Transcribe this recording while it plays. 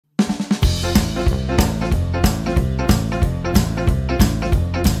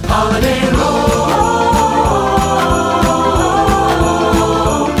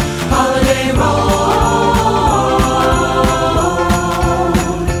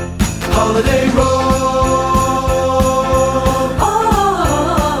Holiday roll.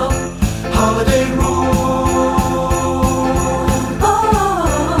 Oh, holiday roll.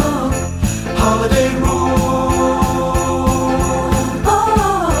 Oh, holiday roll.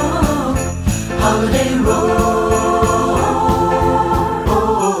 Oh, holiday roll.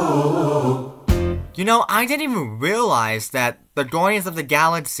 You know, I didn't even realize that the Guardians of the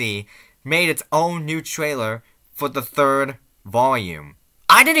Galaxy made its own new trailer for the third volume.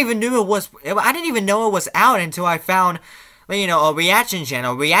 I didn't even know it was out until I found, you know, a reaction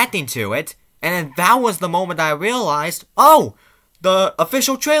channel reacting to it, and then that was the moment I realized, oh, the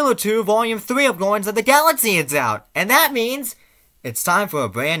official trailer to Volume 3 of Guardians of the Galaxy is out, and that means it's time for a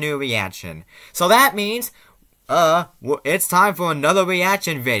brand new reaction. So that means, it's time for another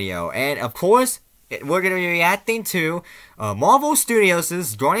reaction video, and of course, we're going to be reacting to Marvel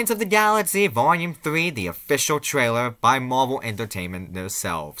Studios' Guardians of the Galaxy Volume 3, the official trailer by Marvel Entertainment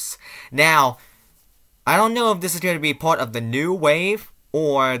themselves. Now, I don't know if this is going to be part of the new wave,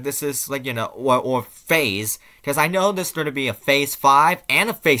 or this is like, you know, or phase, because I know there's going to be a Phase 5 and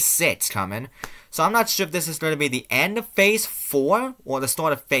a Phase 6 coming. So I'm not sure if this is going to be the end of Phase 4 or the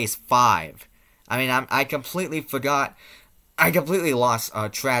start of Phase 5. I mean, I completely forgot, I completely lost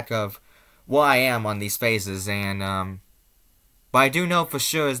track of where I am on these phases, and, but I do know for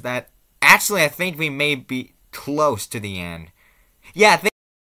sure is that, actually, I think we may be close to the end. Yeah,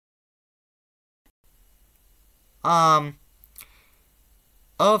 I think,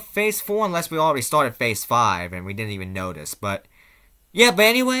 of Phase 4, unless we already started Phase 5, and we didn't even notice, but, yeah, but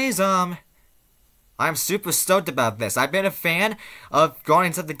anyways, I'm super stoked about this. I've been a fan of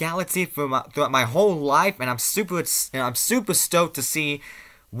Guardians of the Galaxy throughout my whole life, and I'm super stoked to see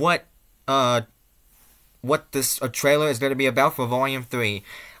what this trailer is going to be about for Volume 3.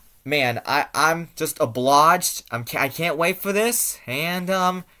 Man, I'm just obliged. I can't wait for this. And,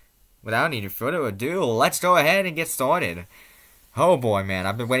 without any further ado, let's go ahead and get started. Oh boy, man,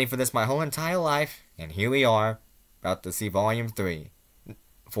 I've been waiting for this my whole entire life. And here we are, about to see Volume 3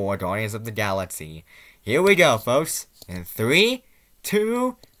 for Guardians of the Galaxy. Here we go, folks. In 3,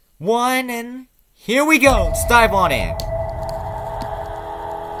 2, 1, and here we go. Let's dive on in.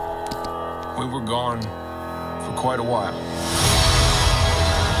 We were gone for quite a while.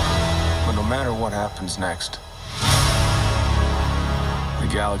 But no matter what happens next, the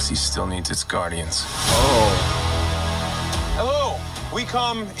galaxy still needs its guardians. Oh. Hello! We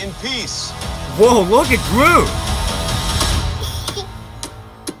come in peace. Whoa, look at Groot!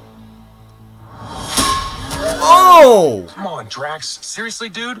 Oh! Come on, Drax. Seriously,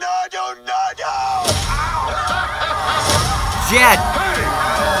 dude? No! Jet!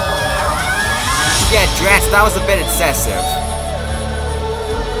 Yeah, Drax, that was a bit excessive.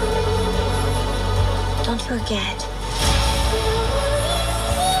 Don't forget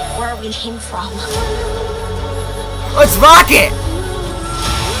where we came from. Let's rock it!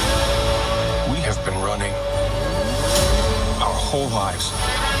 We have been running our whole lives.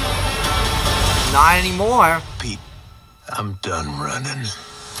 Not anymore. Pete, I'm done running.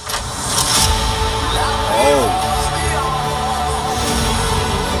 Oh.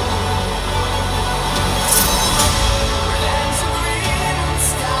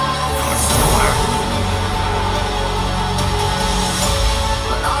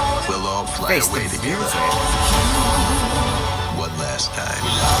 We'll all fly Face away the together. music. One last time.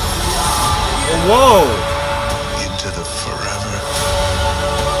 Whoa! Into the forever.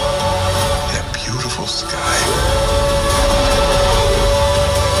 That beautiful sky.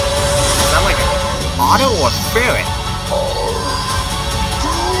 Is that like an auto or spirit?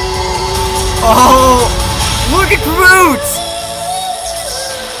 Oh! Look at Groot!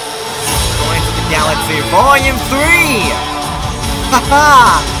 Going to the Galaxy Volume 3!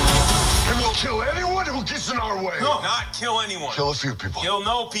 Haha! And we'll kill anyone who gets in our way. No, not kill anyone. Kill a few people. Kill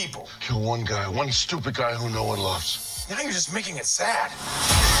no people. Kill one guy, one stupid guy who no one loves. Now you're just making it sad.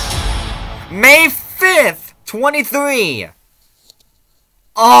 May 5th, 23!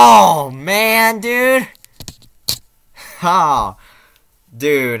 Oh, man, dude! Oh,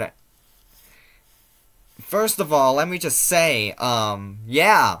 dude. First of all, let me just say,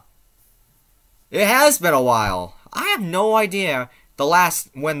 yeah. It has been a while. I have no idea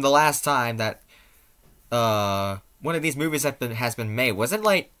when the last time that, one of these movies has been made. Was it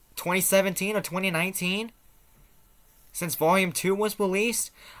like 2017 or 2019? Since Volume 2 was released?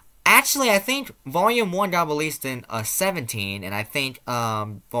 Actually, I think Volume 1 got released in 17, and I think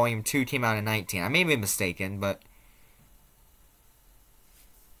Volume 2 came out in 19. I may be mistaken, but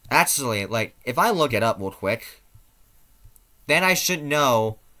actually, like, if I look it up real quick, then I should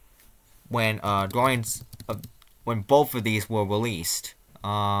know when when both of these were released.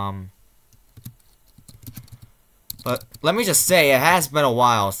 But let me just say, it has been a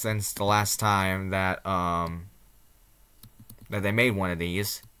while since the last time that that they made one of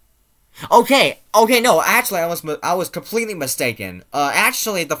these. Okay, no, actually, I was completely mistaken.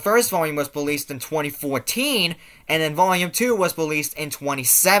 Actually, the first volume was released in 2014, and then Volume 2 was released in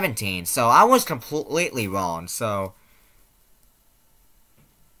 2017, so I was completely wrong, so...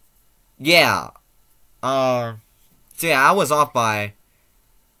 Yeah. So yeah, I was off by,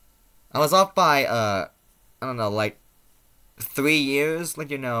 I don't know, like, 3 years,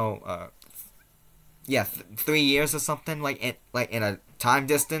 like, you know, yeah, 3 years or something, like in a time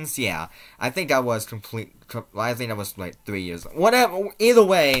distance. Yeah, I think I was I think I was like 3 years. Whatever. Either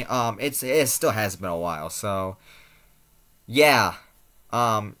way, it still has been a while. So, yeah,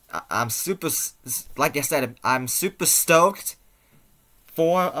 I'm super. Like I said, I'm super stoked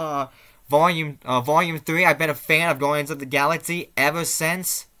for volume 3. I've been a fan of Guardians of the Galaxy ever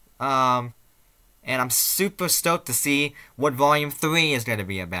since. And I'm super stoked to see what Volume 3 is going to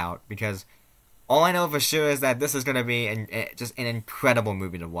be about, because all I know for sure is that this is going to be just an incredible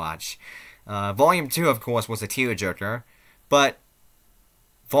movie to watch. Volume 2, of course, was a tearjerker, but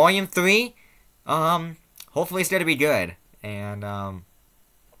Volume 3, hopefully it's going to be good, and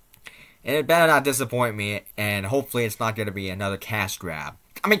it better not disappoint me, and hopefully it's not going to be another cash grab.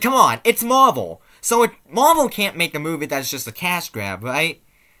 I mean, come on, it's Marvel, so Marvel can't make a movie that's just a cash grab, right?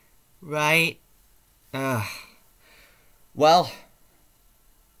 Right? Well,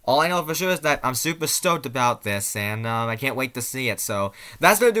 all I know for sure is that I'm super stoked about this, and I can't wait to see it. So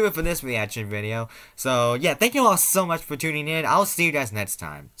that's gonna do it for this reaction video. So yeah, thank you all so much for tuning in. I'll see you guys next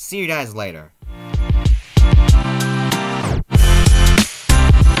time. See you guys later.